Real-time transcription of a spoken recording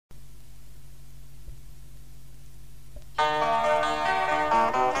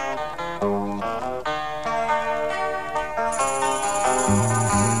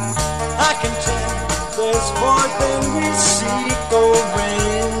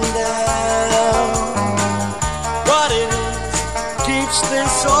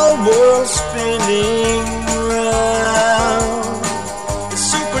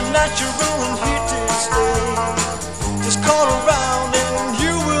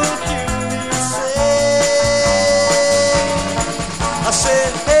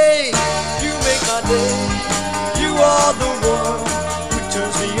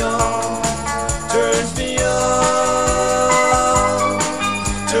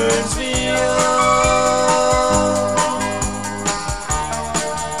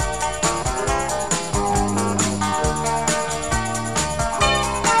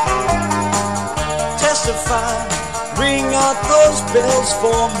bells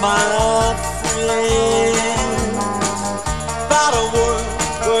for my friends. About a world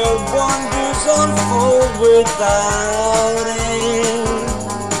where wonders unfold without end.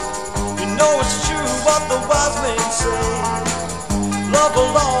 You know it's true what the wise men say. Love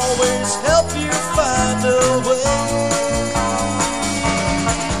will always help you find a way.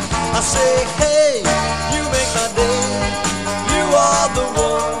 I say, hey, you make my day. You are the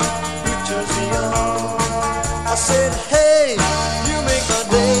one who turns me on. I said, hey, you make my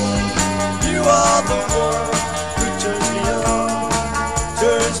day. You are the one who turns me on.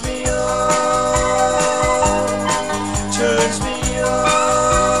 Turns me on. Turns me on.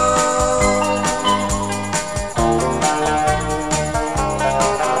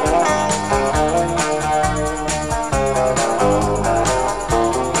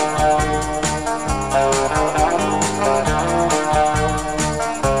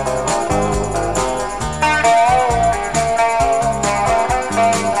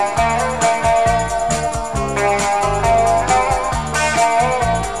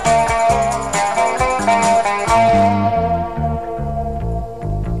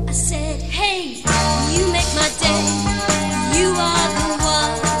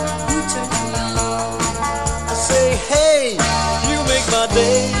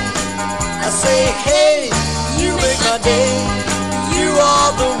 I say, hey, you make my day. You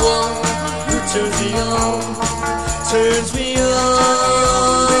are the one who turns me on, turns me on.